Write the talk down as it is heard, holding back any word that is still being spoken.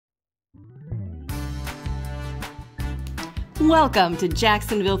Welcome to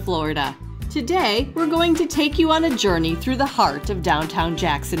Jacksonville, Florida. Today, we're going to take you on a journey through the heart of downtown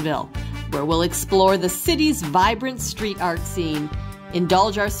Jacksonville, where we'll explore the city's vibrant street art scene,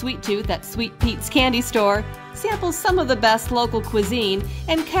 indulge our sweet tooth at Sweet Pete's Candy Store, sample some of the best local cuisine,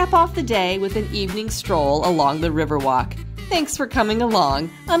 and cap off the day with an evening stroll along the Riverwalk. Thanks for coming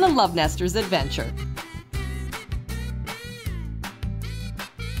along on a LoveNesters adventure.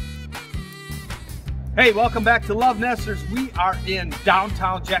 Hey, welcome back to LoveNesters. We are in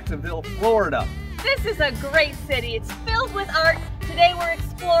downtown Jacksonville, Florida. This is a great city. It's filled with art. Today we're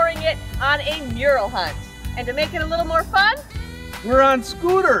exploring it on a mural hunt. And to make it a little more fun, we're on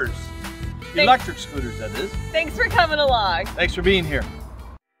scooters. Electric scooters, that is. Thanks for coming along. Thanks for being here.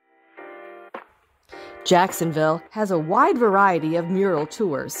 Jacksonville has a wide variety of mural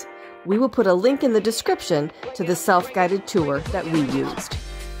tours. We will put a link in the description to the self-guided tour that we used.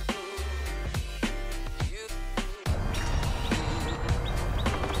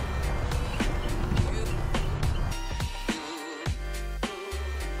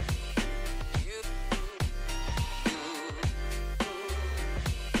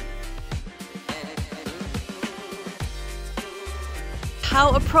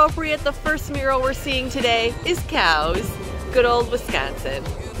 How appropriate the first mural we're seeing today is cows. Good old Wisconsin.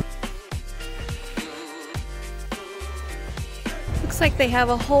 Looks like they have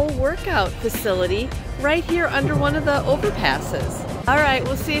a whole workout facility right here under one of the overpasses. All right,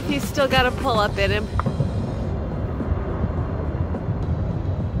 we'll see if he's still got a pull-up in him.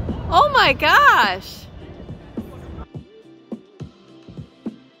 Oh my gosh!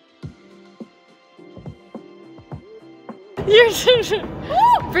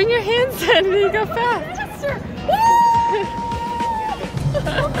 Bring your hands in and you go fast.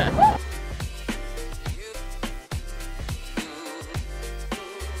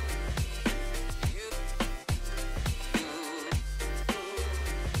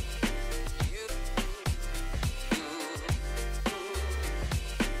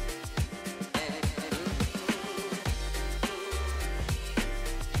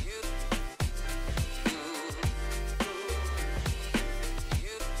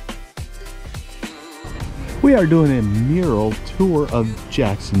 We are doing a mural tour of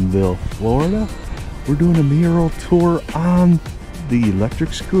Jacksonville, Florida. We're doing a mural tour on the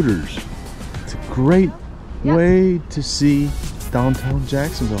electric scooters. It's a great way to see downtown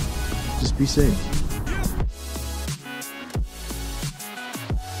Jacksonville. Just be safe.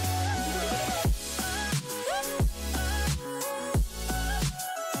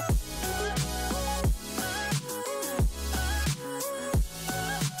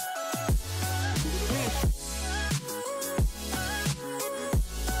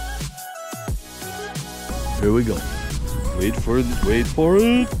 Here we go. Wait for it. Wait for it.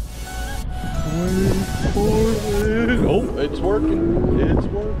 Wait for it. Oh, it's working. It's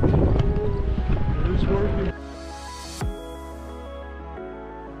working. It's working.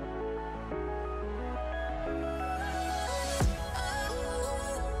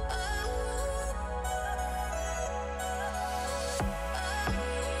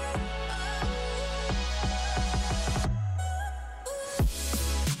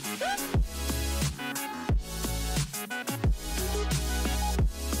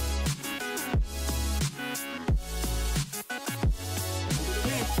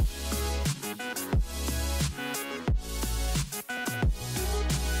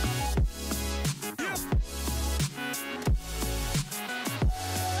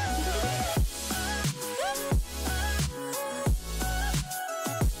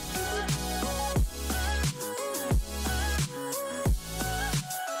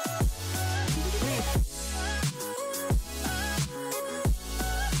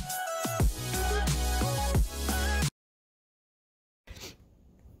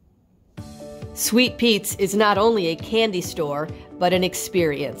 Sweet Pete's is not only a candy store, but an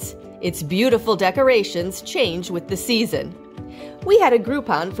experience. Its beautiful decorations change with the season. We had a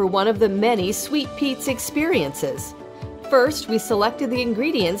Groupon for one of the many Sweet Pete's experiences. First, we selected the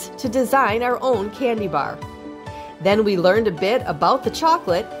ingredients to design our own candy bar. Then we learned a bit about the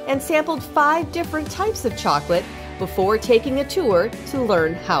chocolate and sampled 5 different types of chocolate before taking a tour to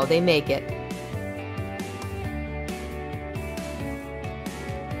learn how they make it.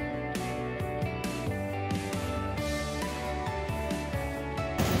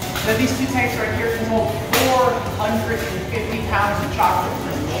 So these 2 tanks right here can hold 450 pounds of chocolate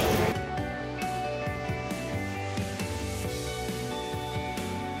crystals.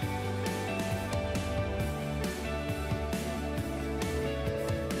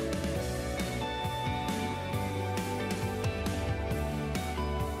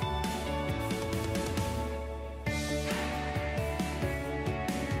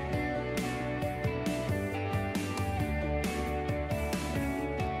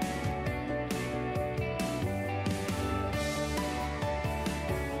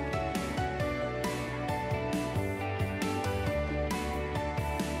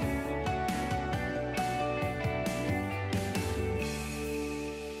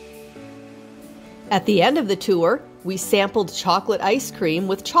 At the end of the tour, we sampled chocolate ice cream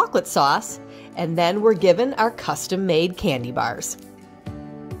with chocolate sauce, and then were given our custom-made candy bars.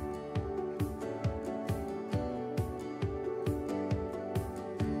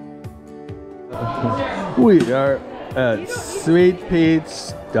 We are at Sweet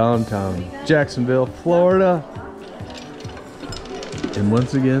Pete's, downtown Jacksonville, Florida. And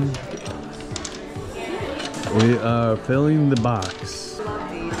once again, we are filling the box.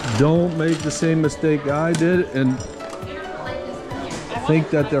 Don't make the same mistake I did and think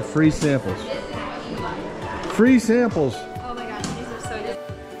that they're free samples. Free samples. Oh my gosh, these are so good.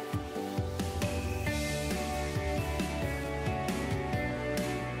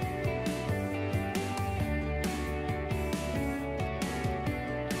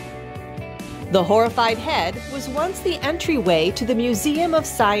 The horrified head was once the entryway to the Museum of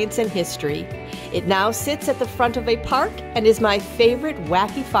Science and History. It now sits at the front of a park and is my favorite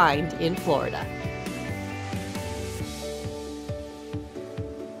wacky find in Florida.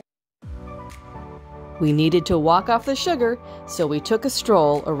 We needed to walk off the sugar, so we took a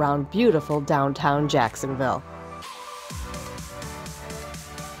stroll around beautiful downtown Jacksonville.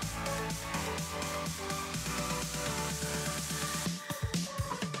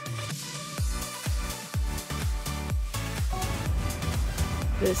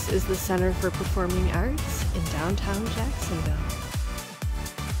 This is the Center for Performing Arts in downtown Jacksonville.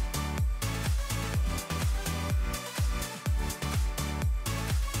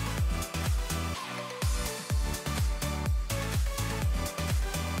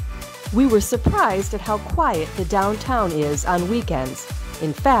 We were surprised at how quiet the downtown is on weekends.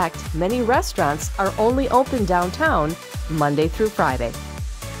 In fact, many restaurants are only open downtown Monday through Friday.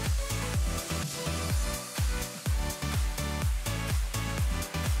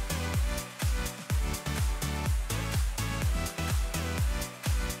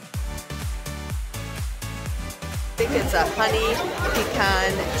 I think it's a honey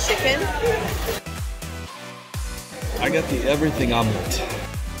pecan chicken. I got the everything omelet.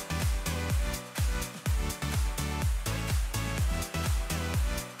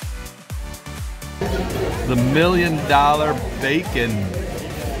 The $1 million bacon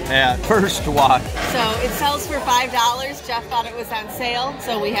at First Watch. So it sells for $5. Jeff thought it was on sale,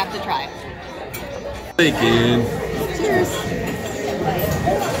 so we have to try it. Bacon. Cheers.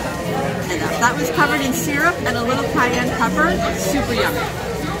 That was covered in syrup and a little cayenne pepper. Super yummy.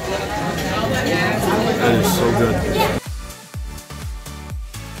 That is so good.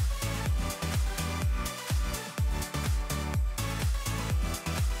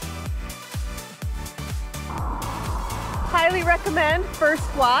 Highly recommend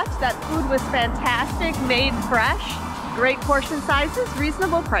First Watch. That food was fantastic, made fresh, great portion sizes,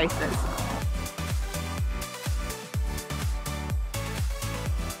 reasonable prices.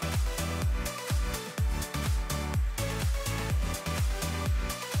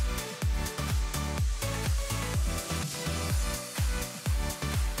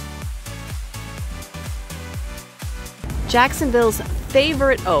 Jacksonville's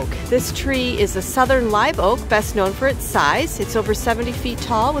favorite oak. This tree is a southern live oak, best known for its size. It's over 70 feet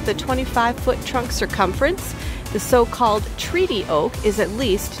tall with a 25-foot trunk circumference. The so-called treaty oak is at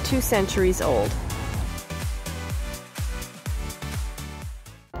least 2 centuries old.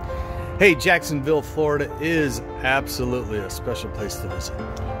 Hey, Jacksonville, Florida is absolutely a special place to visit.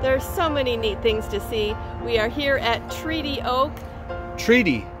 There are so many neat things to see. We are here at Treaty Oak.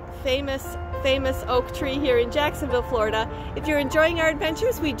 Treaty. Famous oak tree here in Jacksonville, Florida. If you're enjoying our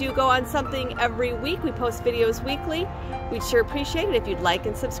adventures, we do go on something every week. We post videos weekly. We'd sure appreciate it if you'd like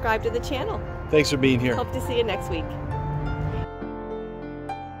and subscribe to the channel. Thanks for being here. Hope to see you next week.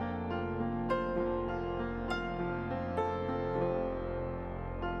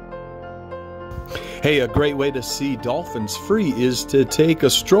 Hey, a great way to see dolphins free is to take a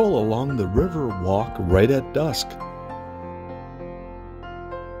stroll along the Riverwalk right at dusk.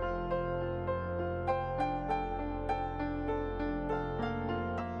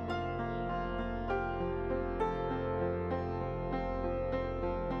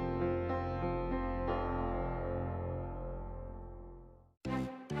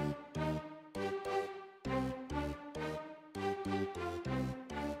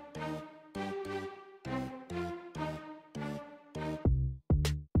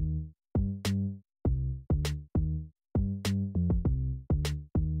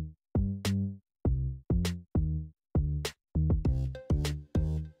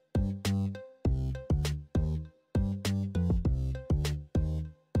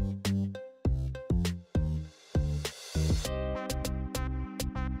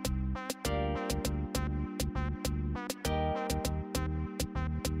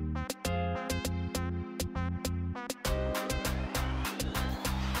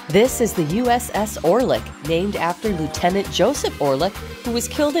 This is the USS Orlick, named after Lieutenant Joseph Orlick, who was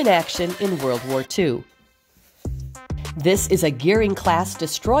killed in action in World War II. This is a Gearing-class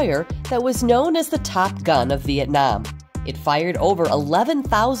destroyer that was known as the Top Gun of Vietnam. It fired over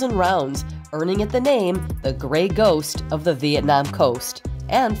 11,000 rounds, earning it the name the Gray Ghost of the Vietnam coast,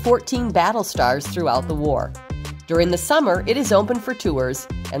 and 14 battle stars throughout the war. During the summer, it is open for tours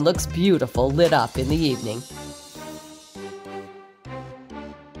and looks beautiful lit up in the evening.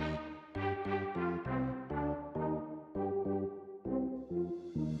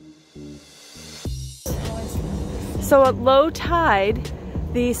 So at low tide,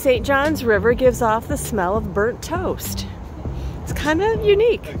 the St. Johns River gives off the smell of burnt toast. It's kind of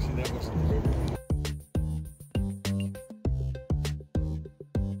unique.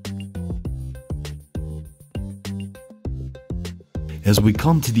 As we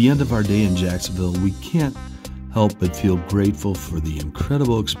come to the end of our day in Jacksonville, we can't help but feel grateful for the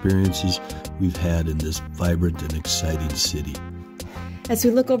incredible experiences we've had in this vibrant and exciting city. As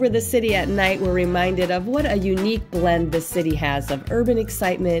we look over the city at night, we're reminded of what a unique blend this city has of urban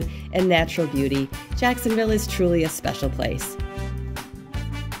excitement and natural beauty. Jacksonville is truly a special place.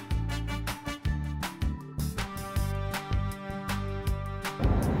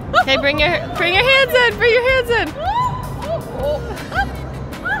 Hey, bring your hands in, bring your hands in.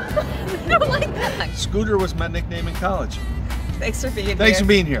 I don't like that. Scooter was my nickname in college. Thanks for being here. Thanks for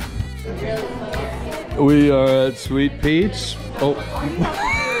being here. We are at Sweet Pete's. Oh.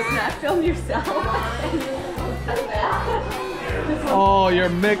 Not film yourself. Oh, you're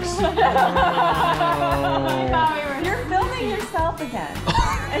mixing. You're filming yourself again.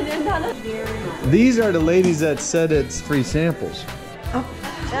 And then none of These are the ladies that said it's free samples.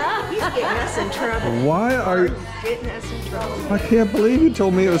 He's getting us in trouble. Why are you? Getting us in trouble. I can't believe you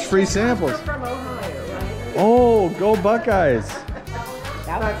told me it was free samples. We're from Ohio, right? Oh, go Buckeyes.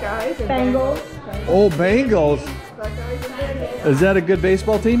 Buckeyes and Bengals. Oh, Bengals. Buckeyes and Bengals. Is that a good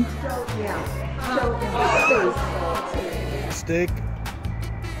baseball team? Yeah. Steak.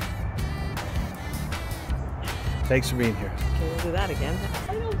 Thanks for being here. Can we do that again?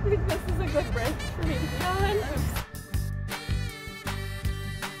 I don't think this is a good break for me.